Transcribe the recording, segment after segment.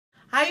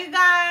Hi you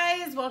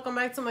guys, welcome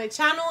back to my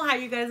channel. How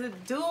you guys are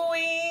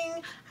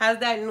doing? How's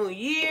that new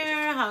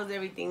year? How's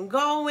everything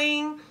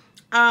going?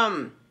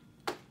 I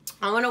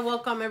want to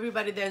welcome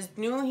everybody that's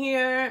new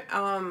here.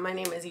 My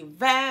name is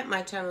Yvette.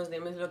 My channel's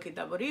name is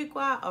Loquita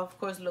Boricua. Of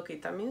course,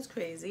 Loquita means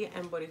crazy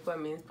and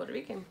Boricua means Puerto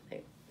Rican,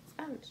 like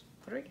Spanish,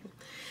 Puerto Rican.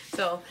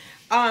 So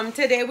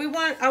today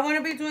I want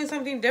to be doing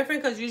something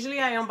different because usually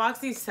I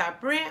unbox these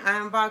separate. I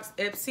unbox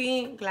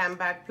Ipsy Glam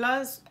Bag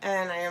Plus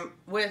and I am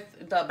with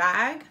the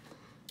bag,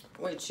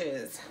 which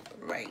is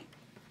right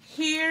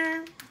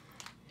here.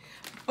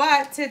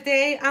 But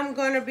today I'm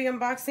going to be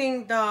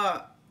unboxing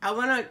I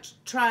want to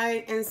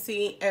try and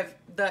see if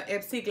the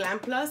Ipsy Glam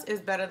Plus is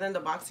better than the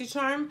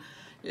Boxycharm.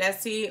 Let's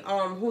see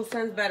who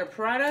sends better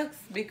products,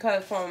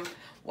 because from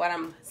what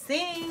I'm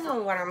seeing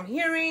and what I'm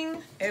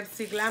hearing,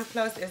 Ipsy Glam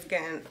Plus is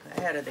getting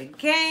ahead of the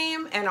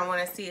game, and I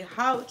want to see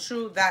how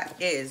true that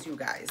is, you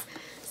guys.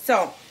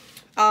 So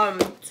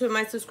to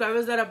my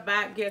subscribers that are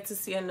back, get to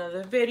see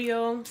another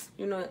video.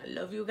 You know, I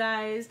love you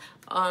guys.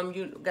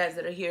 You guys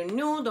that are here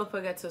new, don't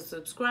forget to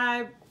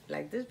subscribe,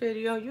 like this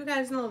video. You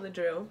guys know the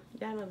drill.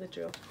 Y'all know the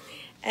drill.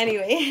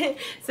 Anyway,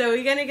 so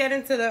we're gonna get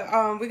into the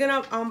we're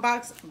gonna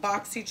unbox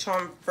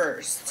Boxycharm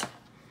first.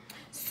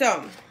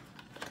 So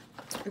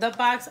the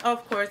box,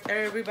 of course,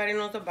 everybody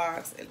knows the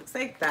box. It looks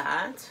like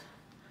that.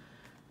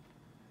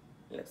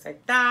 It looks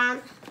like that.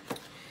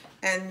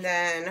 And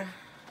then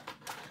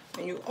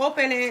when you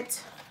open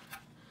it,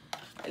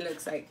 it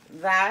looks like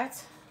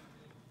that.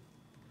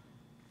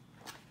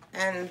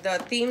 And the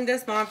theme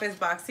this month is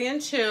Boxy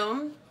and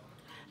Chill.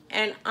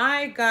 And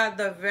I got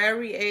the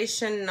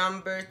variation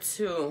number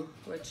 2,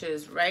 which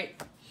is right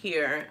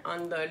here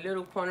on the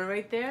little corner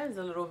right there. There's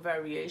a little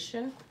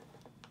variation.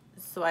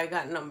 So I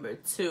got number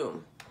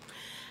 2.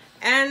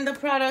 And the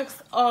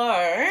products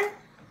are,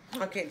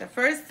 okay, the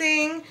first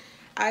thing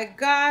I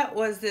got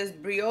was this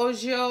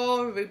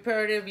Briogeo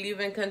Reparative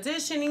Leave-In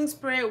Conditioning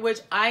Spray,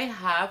 which I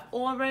have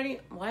already.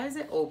 Why is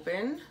it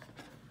open?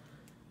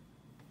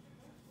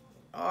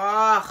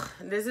 Ugh,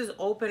 this is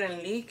open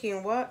and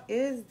leaking. What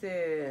is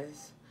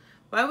this?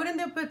 Why wouldn't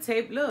they put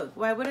tape? Look,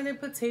 why wouldn't they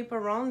put tape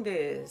around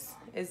this?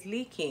 It's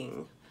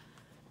leaking.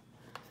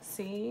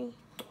 See?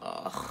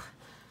 Ugh.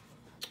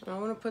 I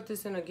want to put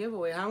this in a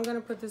giveaway. How am I going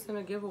to put this in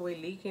a giveaway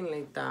leaking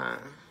like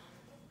that?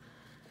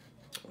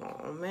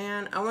 Oh,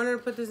 man. I wanted to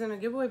put this in a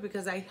giveaway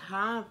because I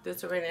have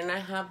this already. And I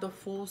have the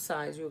full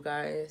size, you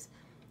guys.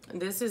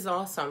 This is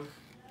awesome.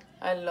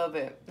 I love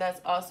it.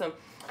 That's awesome.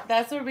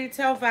 That's a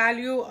retail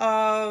value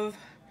of,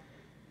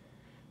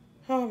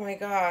 oh, my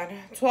God,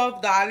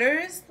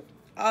 $12.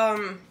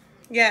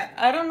 Yeah,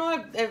 I don't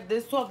know if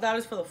this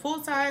 $12 for the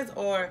full size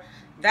or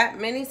that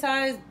mini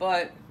size,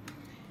 but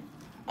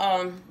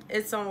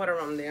it's somewhat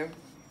around there.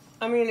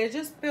 I mean, it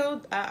just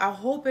spilled. I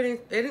hope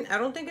it didn't. I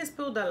don't think it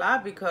spilled a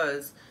lot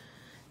because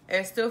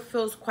it still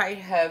feels quite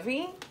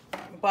heavy,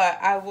 but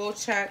I will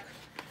check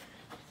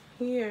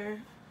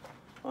here.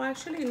 Oh,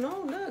 actually,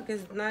 no, look,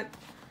 it's not.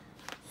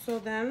 So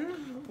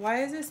then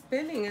why is it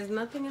spilling? There's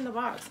nothing in the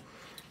box.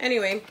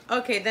 Anyway,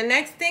 okay, the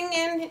next thing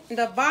in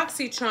the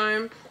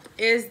Boxycharm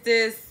is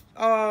this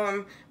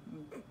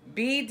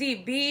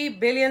BDB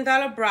Billion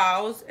Dollar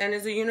Brows, and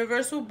it's a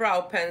universal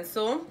brow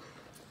pencil,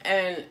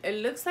 and it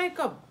looks like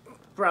a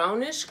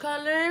brownish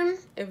color,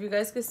 if you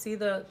guys can see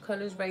the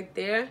colors right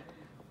there.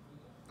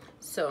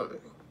 So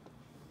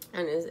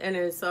and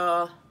it's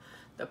the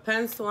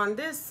pencil on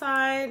this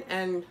side,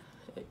 and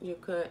you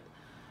could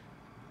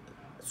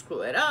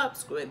screw it up,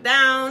 screw it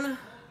down,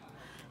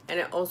 and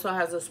it also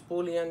has a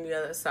spoolie on the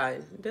other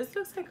side. This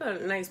looks like a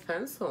nice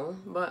pencil,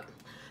 but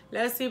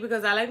let's see,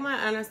 because I like my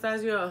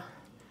Anastasia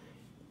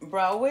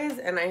brow wiz,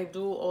 and I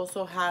do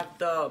also have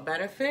the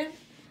Benefit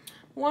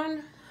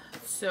one,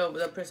 so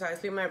the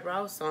Precisely My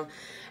Brow. So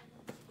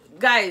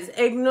guys,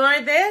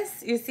 ignore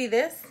this. You see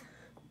this?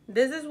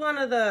 This is one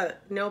of the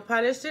nail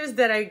polishes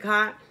that I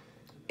got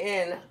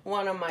in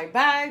one of my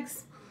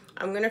bags.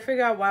 I'm gonna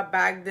figure out what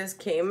bag this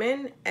came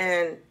in,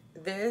 and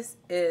this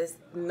is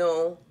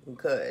no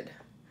good.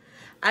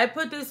 I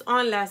put this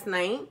on last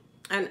night,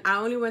 and I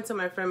only went to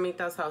my friend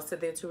Mita's house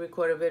today to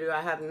record a video.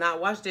 I have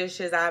not washed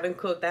dishes. I haven't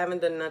cooked. I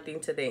haven't done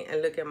nothing today.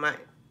 And look at my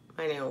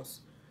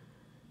nails.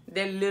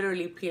 They're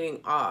literally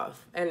peeling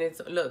off. And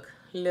it's, look,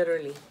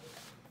 literally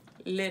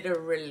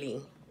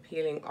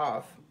peeling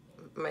off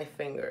my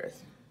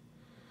fingers.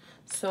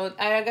 So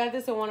I got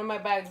this in one of my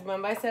bags.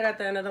 Remember, I said at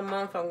the end of the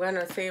month, I'm going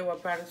to say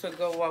what products would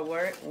go, what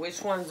weren't,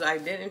 which ones I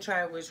didn't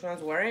try, which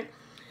ones weren't.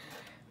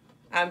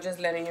 I'm just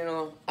letting you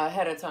know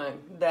ahead of time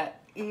that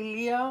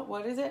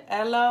what is it?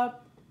 Ella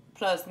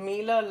plus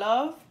Mila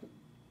Love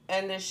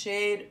and the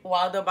shade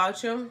Wild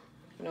About You,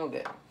 no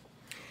good.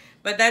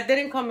 But that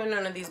didn't come in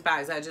none of these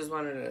bags. I just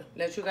wanted to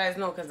let you guys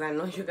know, because I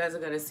know you guys are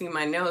going to see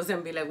my nails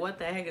and be like, what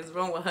the heck is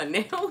wrong with her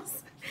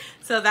nails?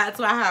 So that's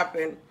what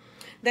happened.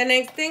 The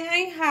next thing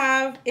I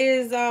have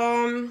is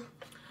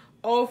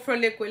Ultra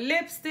Liquid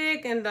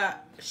Lipstick in the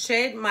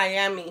shade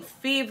Miami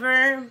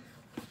Fever.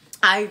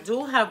 I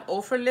do have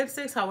Ultra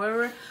lipsticks.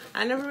 However,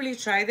 I never really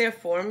tried their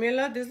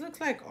formula. This looks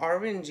like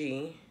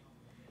orangey.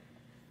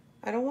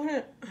 I don't want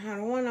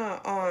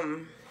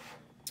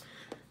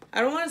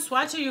to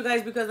swatch it, you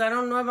guys, because I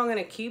don't know if I'm going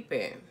to keep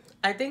it.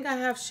 I think I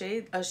have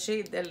a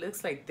shade that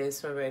looks like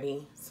this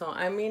already. So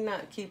I may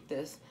not keep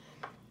this.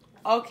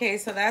 Okay,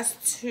 so that's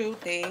 3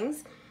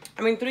 things.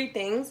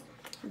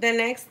 The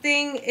next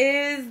thing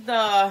is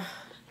the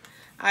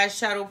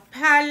eyeshadow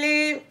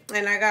palette.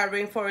 And I got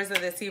Rainforest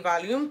of the Sea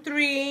Volume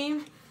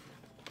 3.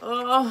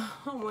 Oh,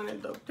 I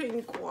wanted the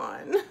pink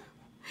one.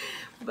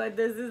 But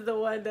this is the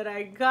one that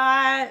I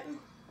got.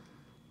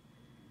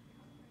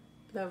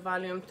 The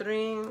Volume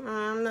 3.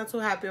 I'm not too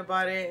happy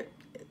about it.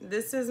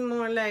 This is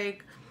more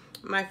like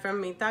my friend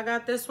Mita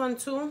got this one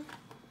too.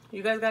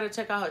 You guys gotta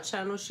check out her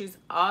channel. She's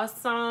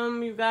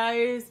awesome, you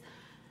guys.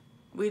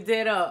 We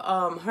did her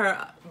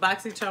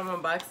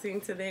Boxycharm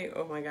unboxing today.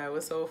 Oh my god, it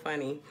was so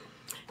funny.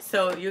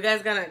 So you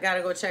guys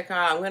gotta go check her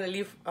out. I'm gonna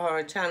leave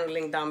her channel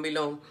link down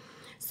below.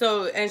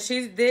 So, and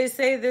she did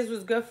say this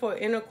was good for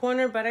inner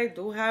corner, but I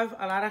do have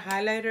a lot of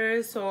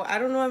highlighters, so I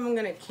don't know if I'm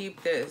gonna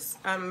keep this.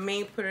 I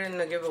may put it in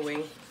the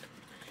giveaway.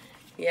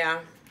 Yeah,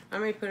 I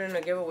may put it in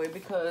a giveaway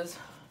because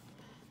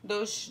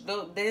those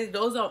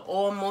are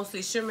all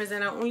mostly shimmers,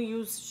 and I only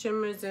use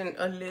shimmers in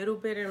a little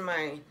bit in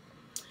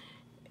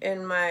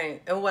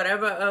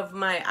whatever of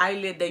my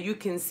eyelid that you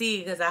can see,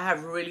 because I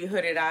have really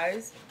hooded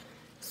eyes.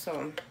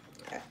 So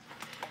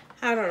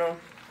I don't know.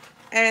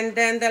 And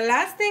then the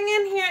last thing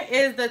in here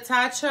is the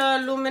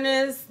Tatcha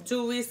Luminous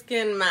Dewy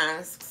Skin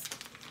Masks.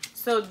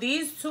 So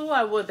these 2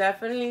 I will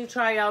definitely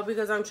try out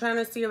because I'm trying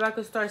to see if I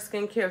could start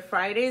Skincare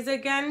Fridays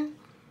again.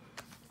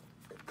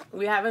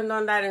 We haven't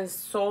done that in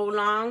so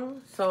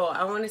long. So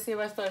I want to see if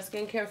I start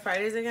Skincare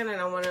Fridays again, and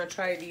I want to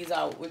try these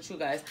out with you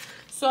guys.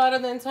 So out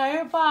of the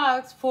entire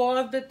box, 4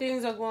 of the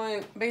things are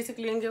going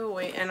basically in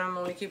giveaway, and I'm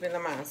only keeping the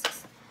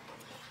masks.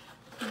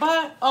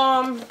 But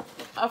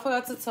I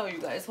forgot to tell you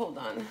guys. Hold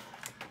on.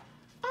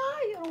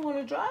 You don't want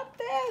to drop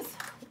this.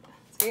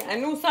 See, I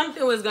knew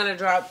something was gonna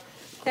drop.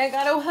 Thank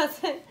God it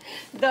wasn't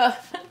the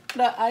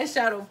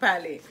eyeshadow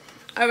palette.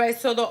 All right,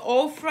 so the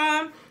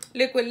Ofra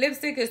liquid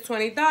lipstick is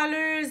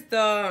 $20.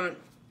 The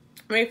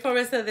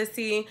Rainforest of the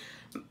Sea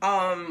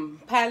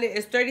palette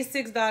is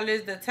 $36.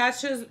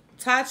 The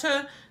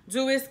Tatcha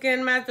Dewy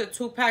Skin Mask, the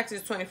 2 packs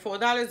is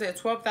 $24. They're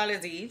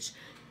 $12 each.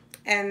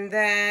 And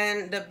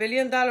then the $1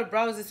 Billion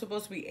Brows is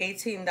supposed to be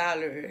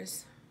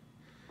 $18.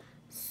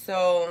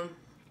 So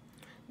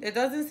it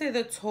doesn't say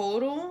the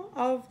total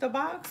of the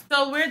box.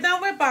 So we're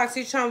done with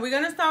Boxycharm. We're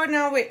going to start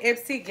now with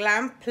Ipsy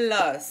Glam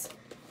Plus.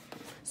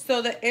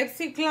 So the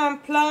Ipsy Glam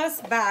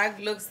Plus box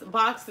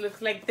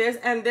looks like this.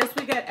 And this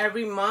we get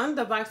every month.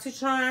 The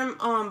Boxycharm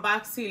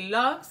Boxy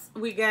Luxe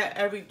we get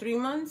every 3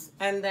 months.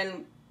 And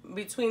then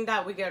between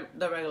that we get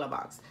the regular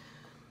box.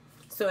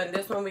 So in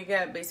this one we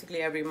get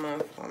basically every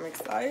month. I'm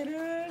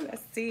excited.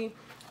 Let's see.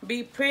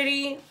 Be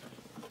pretty.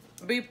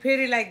 Be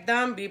pretty like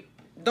them.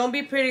 Don't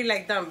be pretty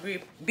like them.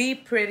 Be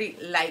pretty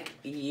like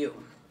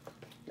you.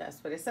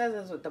 That's what it says.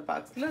 That's what the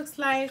box looks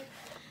like.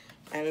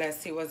 And let's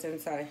see what's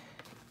inside.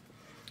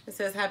 It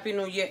says, Happy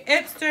New Year,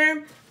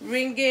 Ipster.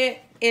 Ring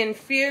it in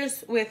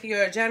fierce with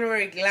your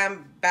January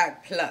Glam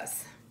Bag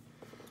Plus.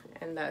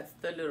 And that's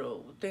the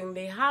little thing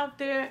they have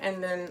there.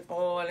 And then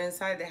all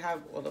inside they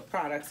have all the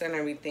products and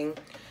everything.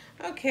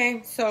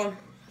 Okay, so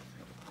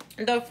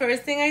the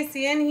first thing I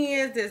see in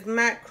here is this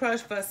Matte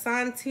Crush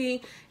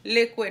Vasanti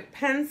Liquid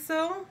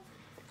Pencil.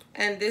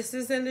 And this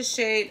is in the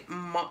shade,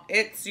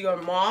 It's Your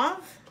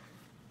Mauve.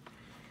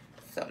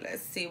 So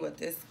let's see what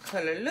this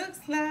color looks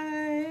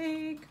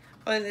like.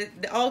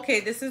 Oh,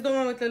 okay, this is the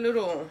one with the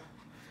little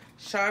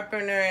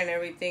sharpener and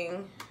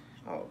everything.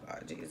 Oh,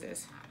 God,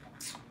 Jesus.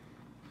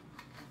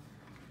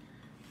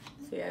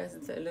 So, yes,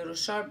 it's a little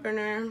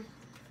sharpener.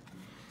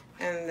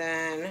 And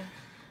then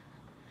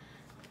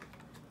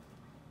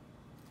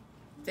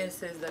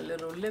this is the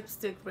little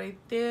lipstick right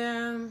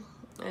there. And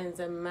it's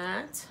a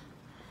matte.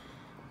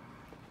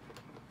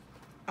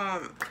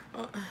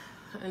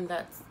 And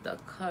that's the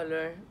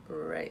color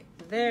right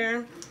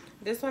there.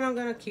 This one I'm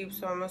gonna keep,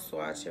 so I'm gonna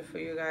swatch it for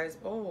you guys.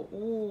 Oh,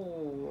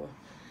 ooh,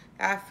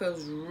 that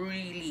feels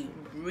really,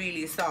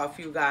 really soft,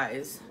 you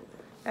guys.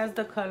 That's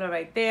the color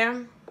right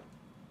there.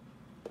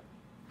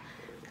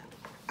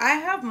 I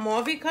have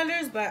mauvey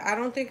colors, but I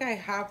don't think I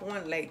have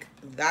one like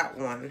that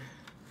one.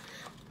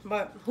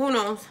 But who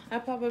knows? I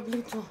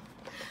probably do.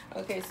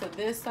 Okay, so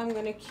this I'm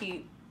gonna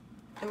keep.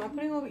 Am I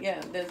putting over? Yeah,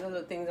 these are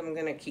the things I'm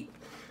gonna keep.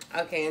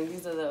 Okay, and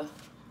these are the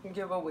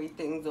giveaway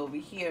things over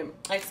here.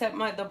 Except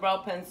the brow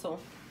pencil.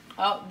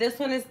 This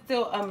one is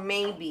still a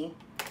maybe.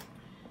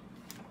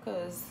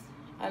 Because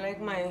I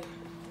like I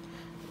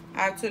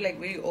have to like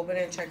really open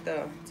it and check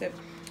the tip.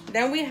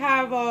 Then we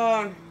have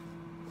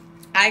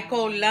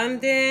Ico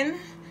London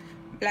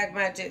Black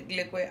Magic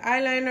Liquid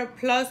Eyeliner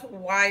plus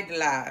Wide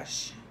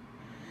Lash.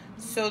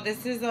 So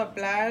this is a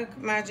Black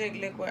Magic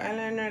Liquid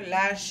Eyeliner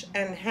Lash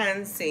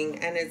Enhancing,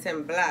 and it's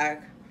in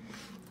black.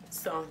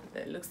 So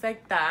it looks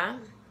like that.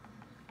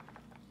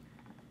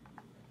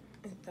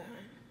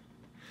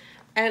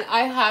 And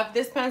I have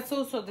this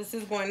pencil, so this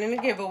is going in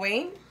a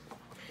giveaway.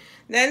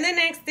 Then the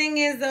next thing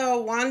is the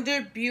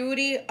Wonder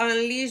Beauty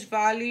Unleash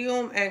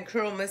Volume and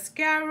Curl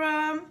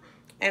Mascara.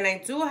 And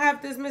I do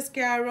have this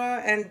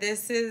mascara, and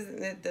this is,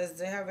 does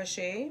it have a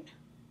shade?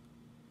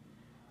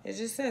 It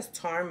just says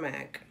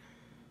Tarmac.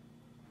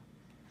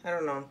 I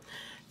don't know.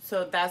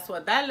 So that's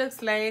what that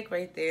looks like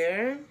right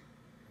there.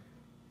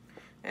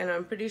 And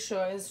I'm pretty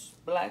sure it's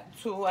black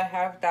too. I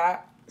have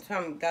that.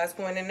 So that's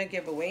going in a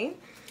giveaway.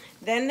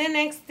 Then the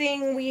next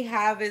thing we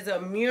have is a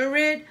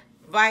MORA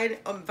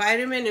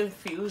Vitamin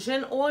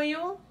Infusion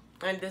Oil.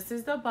 And this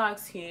is the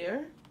box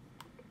here.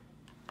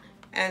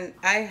 And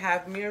I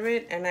have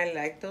MORA and I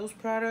like those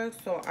products.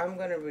 So I'm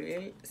going to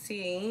really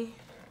see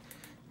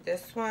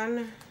this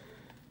one.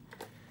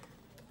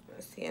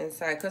 Let's see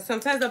inside. Because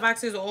sometimes the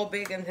box is all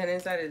big and then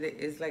inside it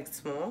is like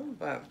small.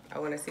 But I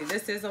want to see.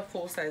 This is a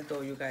full size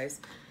though, you guys.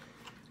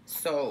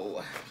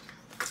 So,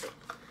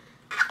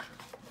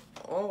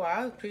 oh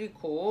wow, pretty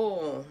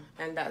cool.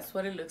 And that's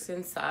what it looks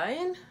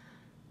inside.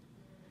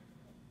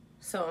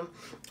 So,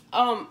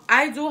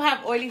 I do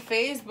have oily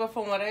face, but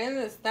from what I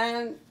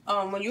understand,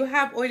 when you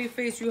have oily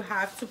face, you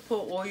have to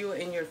put oil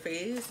in your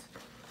face.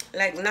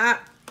 Like,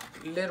 not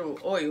little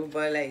oil,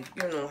 but like,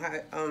 you know,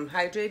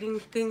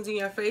 hydrating things in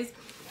your face.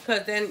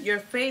 Because then your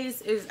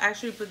face is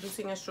actually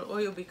producing extra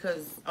oil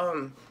because,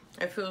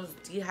 it feels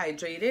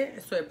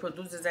dehydrated, so it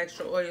produces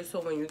extra oil.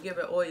 So when you give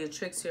it oil, it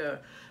tricks your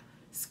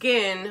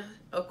skin,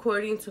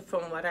 according to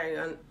from what I,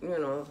 you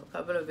know, a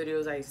couple of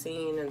videos I've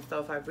seen and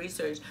stuff I've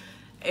researched.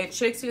 It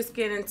tricks your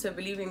skin into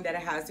believing that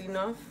it has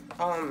enough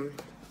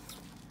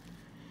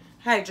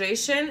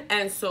hydration,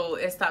 and so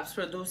it stops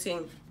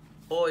producing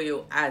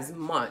oil as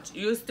much.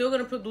 You're still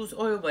gonna produce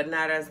oil, but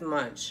not as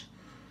much.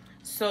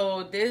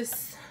 So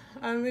this,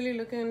 I'm really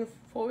looking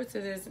forward to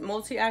this.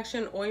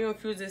 Multi-action oil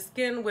infuses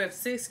skin with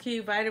 6 key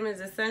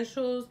vitamins,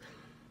 essentials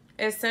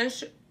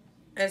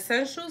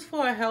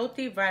for a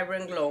healthy,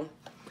 vibrant glow.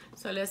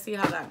 So let's see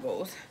how that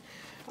goes.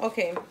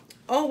 Okay.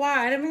 Oh wow,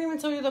 I didn't even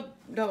tell you the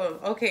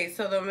okay,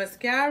 so the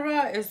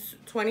mascara is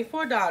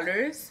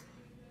 $24.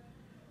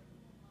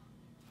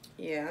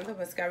 Yeah, the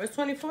mascara is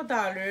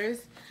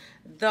 $24.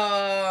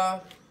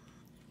 The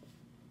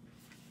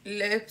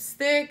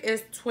lipstick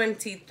is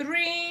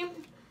 $23.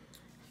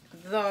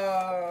 The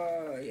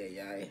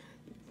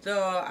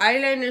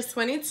eyeliner is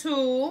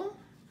 $22,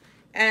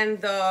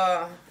 and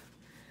the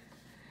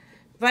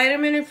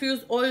vitamin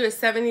infused oil is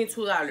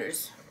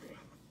 $72,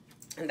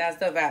 and that's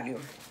the value.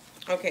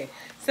 Okay,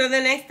 so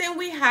the next thing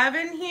we have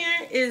in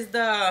here is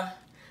the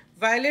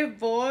Violet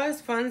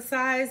Voice Fun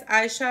Size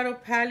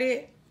Eyeshadow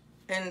Palette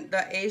and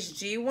the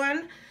HG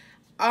one.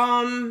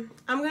 I'm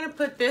gonna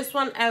put this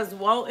one as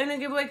well in a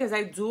giveaway because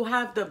I do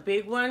have the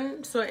big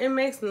one, so it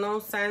makes no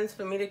sense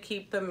for me to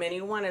keep the mini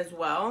one as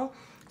well.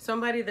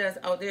 Somebody that's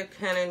out there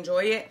can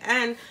enjoy it.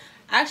 And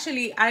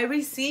actually I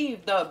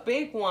received the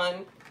big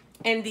one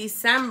in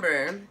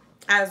December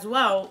as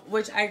well,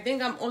 which I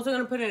think I'm also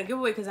gonna put in a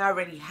giveaway because I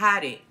already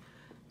had it.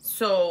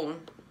 So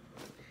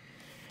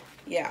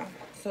yeah,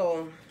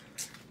 so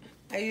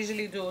I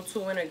usually do 2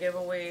 winner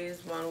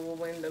giveaways. One will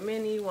win the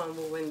mini, one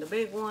will win the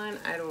big one.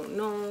 I don't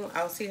know.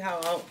 I'll see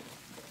how I'll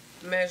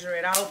measure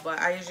it out, but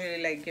I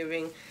usually like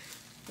giving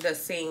the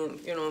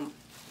same, you know,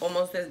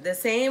 almost the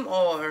same,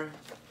 or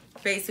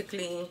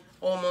basically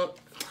almost.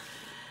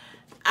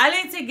 I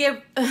like to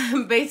give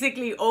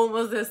basically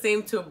almost the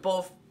same to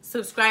both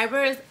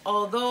subscribers,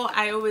 although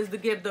I always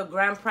give the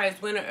grand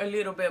prize winner a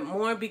little bit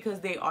more because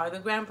they are the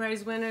grand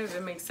prize winner, if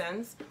it makes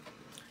sense.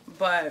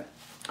 But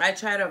I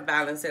try to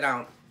balance it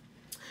out.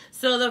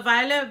 So the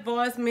Violet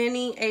Voice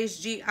Mini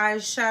HG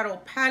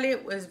Eyeshadow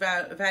Palette was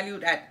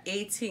valued at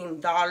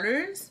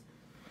 $18.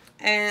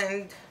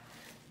 And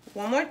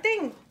one more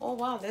thing. Oh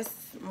wow, there's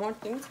more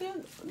things here.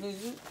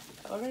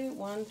 Already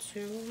 1,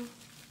 2,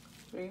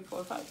 3,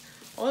 4,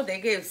 5. Oh,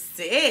 they gave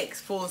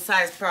 6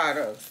 full-size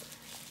products.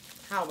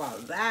 How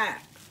about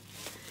that?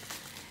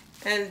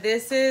 And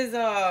this is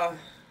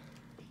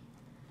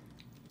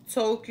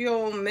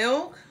Tokyo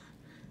Milk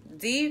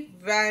Deep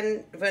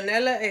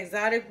Vanilla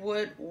Exotic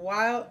Wood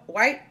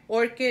White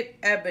Orchid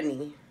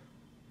Ebony.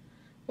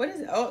 What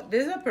is it? Oh,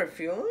 this is a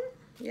perfume?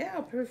 Yeah,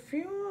 a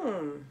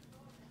perfume.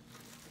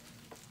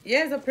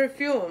 Yeah, it's a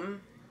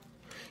perfume.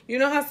 You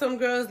know how some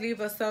girls leave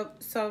a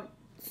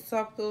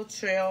subtle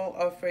trail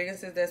of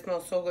fragrances that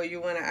smell so good you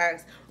want to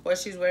ask what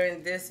she's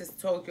wearing? This is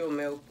Tokyo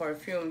Milk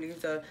perfume.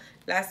 Leaves a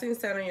lasting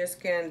scent on your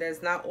skin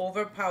that's not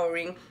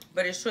overpowering,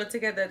 but it's sure to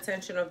get the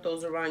attention of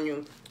those around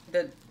you.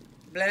 The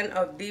blend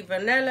of deep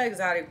vanilla,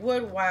 exotic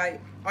wood, white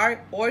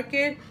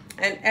orchid,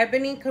 and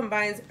ebony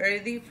combines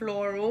earthy,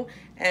 floral,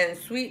 and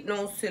sweet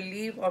notes to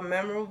leave a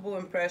memorable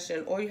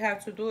impression. All you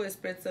have to do is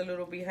spritz a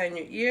little behind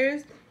your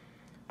ears,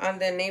 on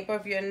the nape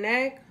of your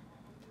neck,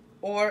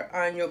 or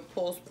on your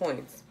pulse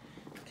points.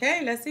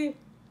 Okay, let's see.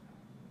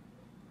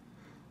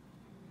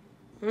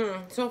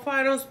 So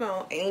far I don't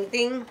smell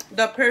anything.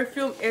 The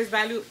perfume is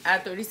valued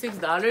at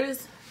 $36.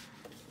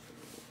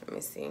 Let me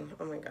see.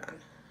 Oh my god.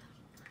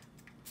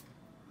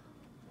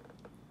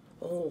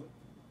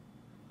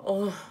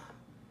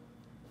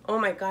 Oh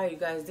my god, you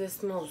guys, this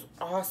smells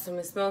awesome.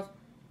 It smells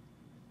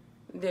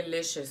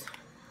Delicious.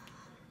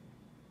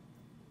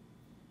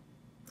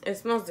 It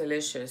smells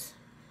delicious.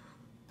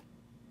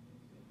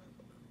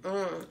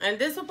 And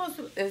this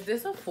is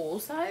this a full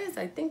size?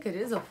 I think it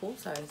is a full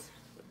size.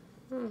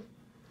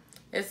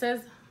 It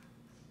says,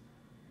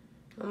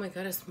 oh my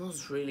god, it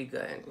smells really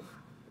good.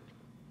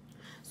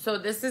 So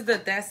this is the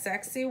That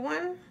Sexy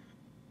one.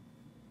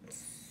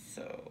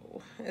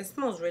 So it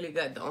smells really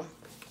good though.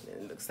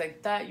 It looks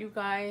like that, you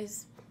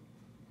guys.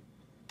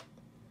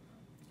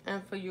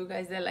 And for you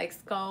guys that like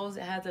skulls,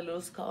 it has a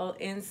little skull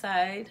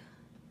inside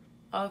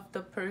of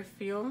the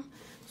perfume.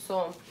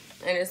 So,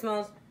 and it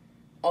smells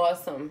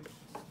awesome.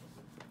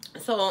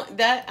 So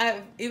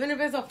that even if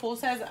it's a full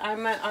size,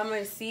 I'm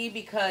gonna see,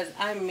 because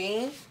I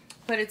may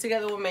put it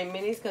together with my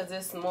minis because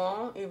it's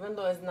small, even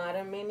though it's not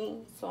a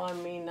mini. So I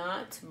may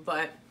not,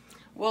 but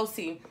we'll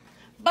see.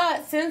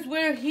 But since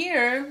we're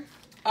here,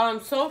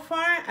 so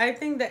far I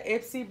think the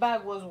Ipsy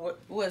bag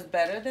was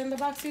better than the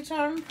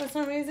Boxycharm for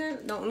some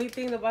reason. The only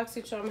thing the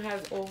Boxycharm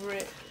has over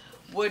it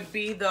would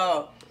be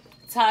the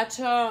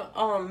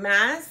Tatcha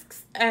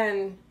masks,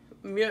 and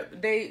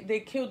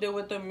they killed it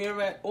with the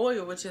MORA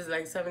oil, which is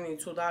like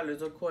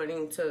 $72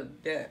 according to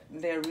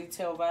their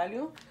retail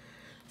value.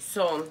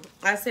 So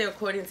I say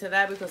according to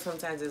that because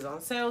sometimes it's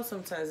on sale,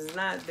 sometimes it's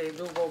not. They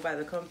do go by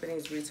the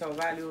company's retail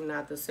value,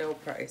 not the sale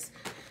price.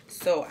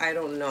 So I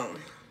don't know.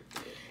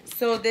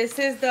 So this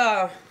is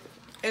the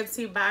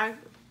Ipsy bag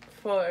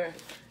for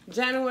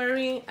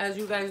January. As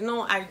you guys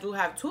know, I do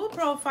have 2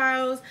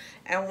 profiles,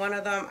 and one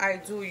of them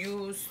I do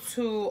use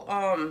to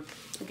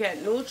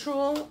get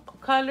neutral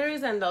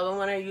colors, and the other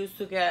one I use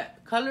to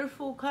get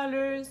colorful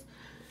colors.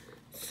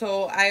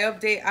 So I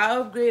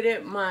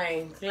upgraded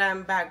my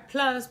Glam Bag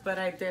Plus, but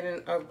I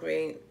didn't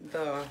upgrade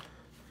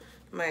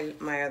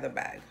my other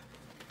bag.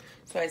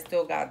 So I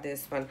still got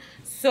this one.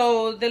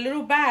 So the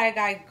little bag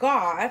I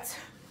got,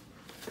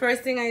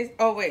 first thing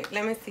oh wait,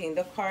 let me see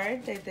the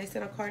card. They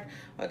sent a card.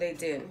 Oh, they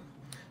did.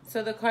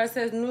 So the card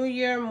says, New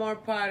Year, more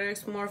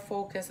products, more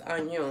focus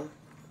on you.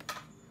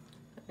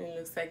 It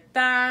looks like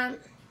that.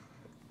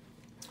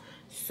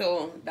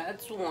 So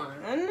that's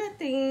one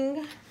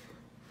thing.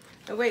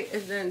 Oh, wait,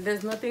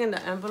 there's nothing in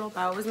the envelope.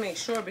 I always make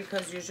sure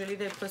because usually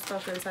they put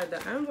stuff inside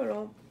the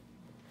envelope.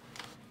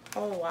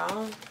 Oh,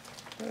 wow.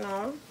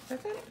 No,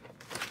 that's it.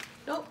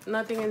 Nope,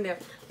 nothing in there.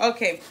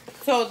 Okay,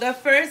 so the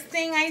first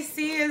thing I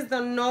see is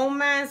the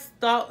Nomad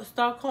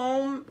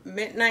Stockholm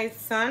Midnight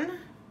Sun.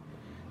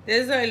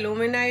 This is an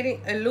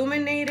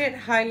illuminated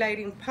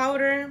highlighting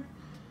powder.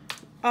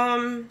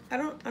 I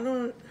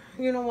don't,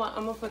 you know what?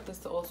 I'm gonna put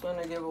this also in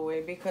a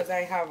giveaway because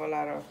I have a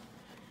lot of,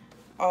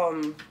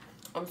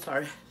 I'm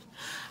sorry.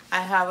 I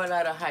have a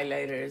lot of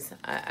highlighters.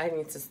 I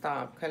need to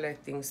stop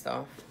collecting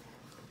stuff.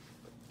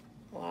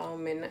 Wow,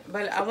 midnight.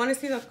 But I want to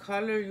see the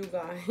color, you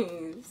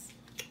guys.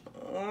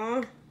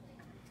 I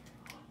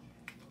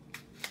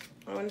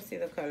want to see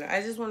the color.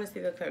 I just want to see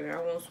the color.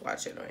 I won't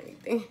swatch it or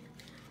anything.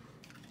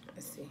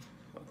 Let's see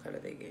what color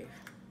they gave.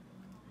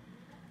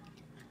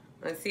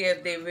 Let's see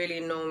if they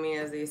really know me,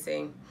 as they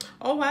say.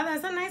 Oh, wow,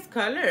 that's a nice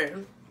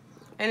color.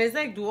 And it's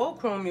like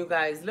duochrome, you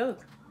guys.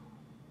 Look.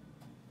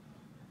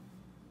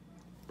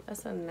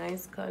 That's a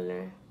nice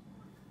color.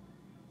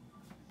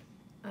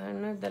 I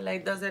don't know if the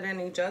light does it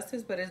any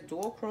justice, but it's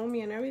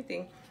duochrome and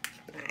everything.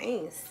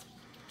 Nice.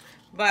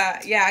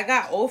 But yeah, I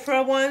got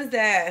Ofra ones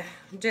that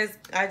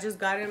I just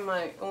got in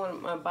my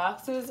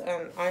boxes,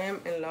 and I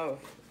am in love.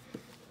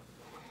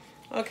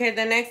 Okay,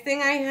 the next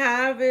thing I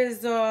have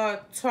is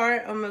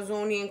Tarte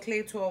Amazonian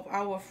Clay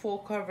 12-Hour Full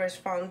Coverage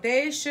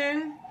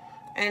Foundation.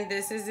 And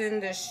this is in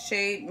the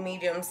shade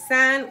Medium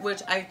Sand,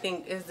 which I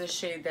think is the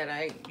shade that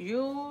I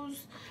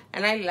use.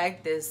 And I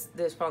like this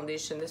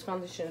foundation. This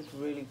foundation is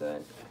really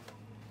good.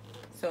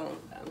 So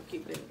I'm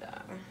keeping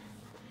that.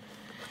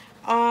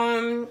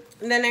 The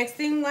next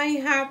thing I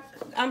have,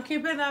 I'm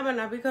keeping that, but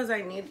not because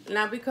I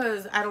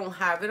don't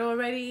have it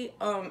already.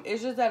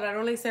 It's just that I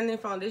don't like sending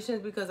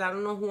foundations because I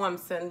don't know who I'm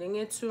sending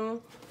it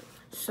to.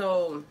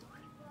 So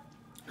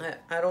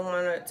I don't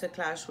want it to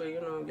clash with,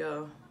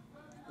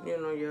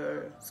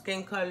 your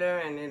skin color,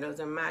 and it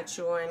doesn't match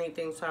you or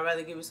anything. So I'd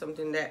rather give you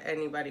something that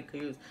anybody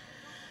could use.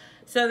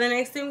 So the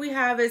next thing we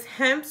have is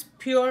Hemp's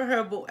Pure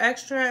Herbal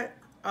Extract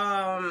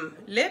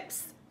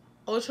Lips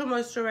Ultra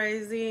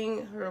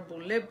Moisturizing Herbal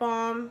Lip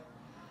Balm,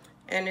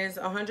 and it's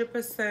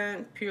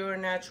 100% pure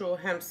natural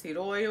hemp seed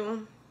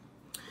oil.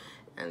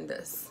 And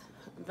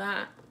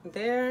that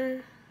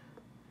there,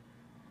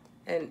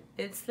 and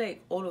it's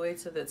like all the way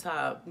to the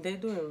top. They're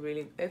doing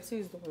really, Ipsy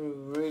is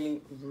doing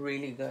really,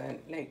 really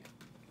good, like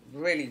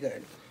really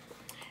good.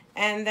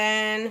 And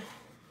then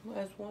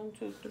that's 1,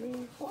 2, 3,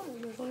 4.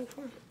 There's only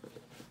 4.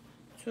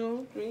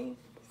 2, 3,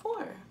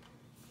 4.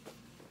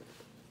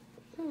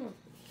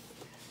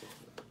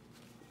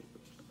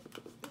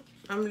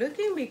 I'm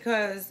looking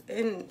because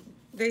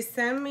they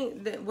sent me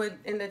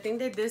in the thing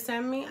they did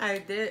send me. I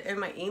did in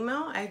my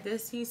email. I did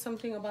see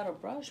something about a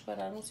brush, but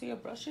I don't see a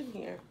brush in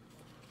here.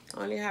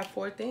 I only have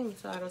 4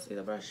 things, so I don't see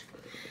the brush.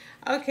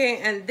 Okay,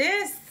 and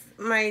this,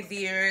 my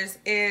dears,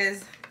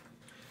 is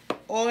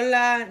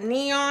Hola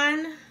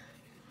Neon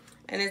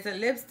And it's a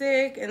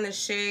lipstick in the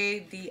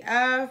shade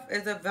DF.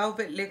 It's a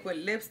velvet liquid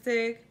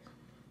lipstick.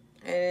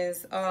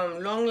 It's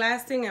long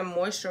lasting and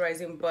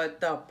moisturizing,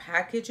 but the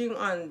packaging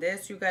on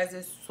this, you guys,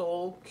 is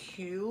so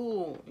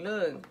cute.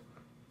 Look,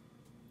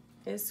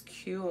 it's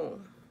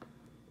cute.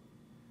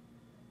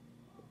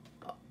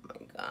 Oh my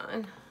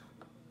god,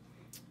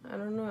 I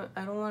don't know,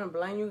 I don't want to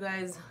blind you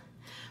guys,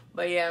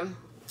 but yeah,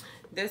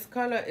 this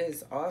color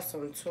is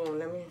awesome too.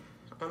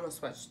 I'm gonna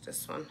swatch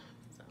this one,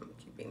 so I'm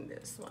keeping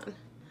this one.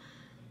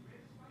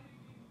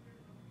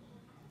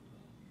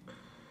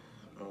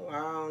 Oh,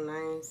 wow,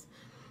 nice.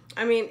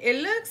 I mean, it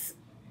looks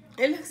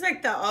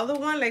like the other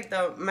one, like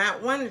the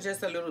matte one, is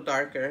just a little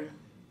darker.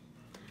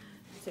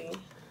 See,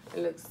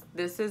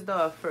 this is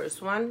the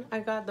first one I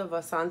got, the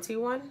Vasanti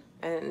one,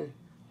 and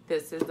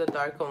this is the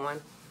darker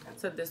one.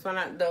 So this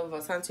one, the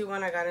Vasanti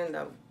one, I got in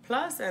the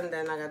plus, and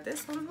then I got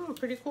this one.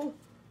 Pretty cool.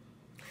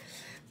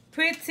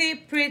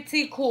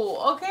 Pretty cool.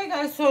 Okay,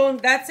 guys, so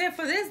that's it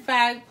for this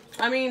bag.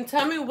 I mean,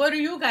 tell me, what do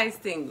you guys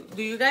think?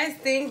 Do you guys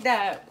think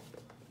that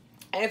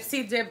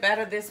Ipsy did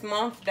better this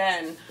month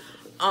than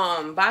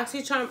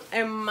Boxycharm?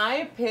 In my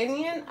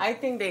opinion, I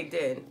think they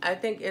did. I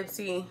think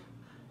Ipsy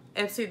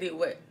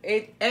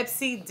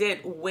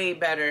did way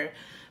better.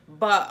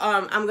 But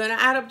I'm gonna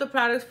add up the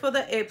products for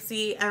the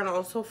Ipsy and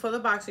also for the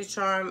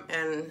Boxycharm,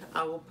 and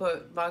I will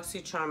put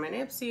Boxycharm and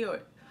Ipsy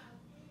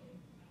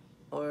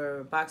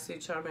or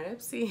Boxycharm and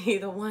Ipsy,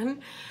 either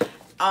one,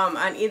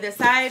 on either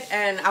side,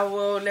 and I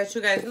will let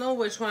you guys know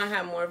which one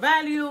had more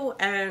value.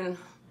 And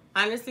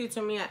honestly,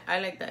 to me, I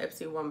like the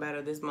Ipsy one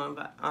better this month,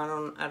 but I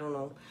don't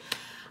know.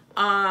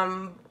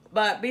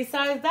 But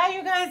besides that,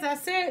 you guys,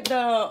 that's it. The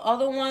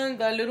other one,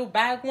 the little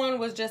bag one,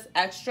 was just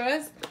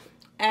extras.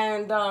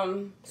 And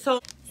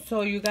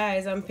so you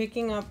guys, I'm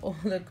picking up all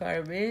the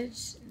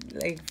garbage,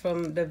 like,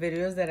 from the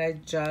videos that I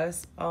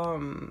just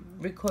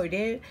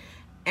recorded.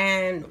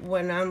 And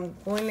when I'm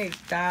going like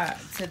that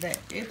to the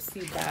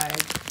Ipsy bag,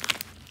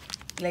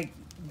 like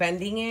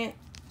bending it,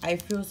 I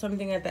feel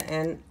something at the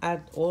end,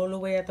 all the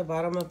way at the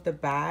bottom of the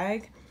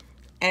bag.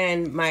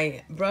 And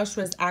my brush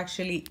was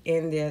actually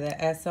in there,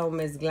 the SL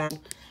Miss Glam.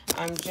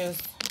 I'm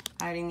just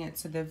adding it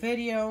to the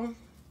video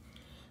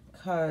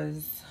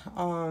because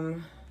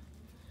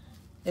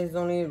it's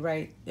only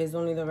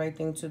the right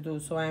thing to do.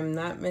 So I'm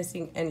not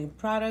missing any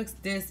products.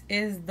 This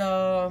is the,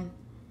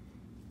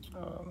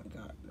 oh my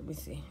god, let me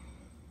see.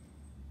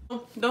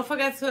 Don't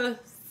forget to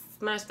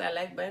smash that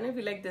like button if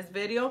you like this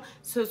video.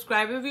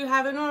 Subscribe if you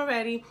haven't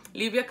already.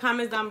 Leave your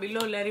comments down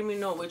below letting me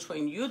know which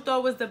one you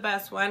thought was the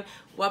best one.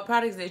 What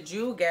products did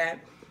you get?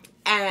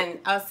 And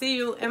I'll see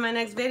you in my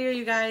next video,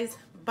 you guys.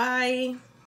 Bye.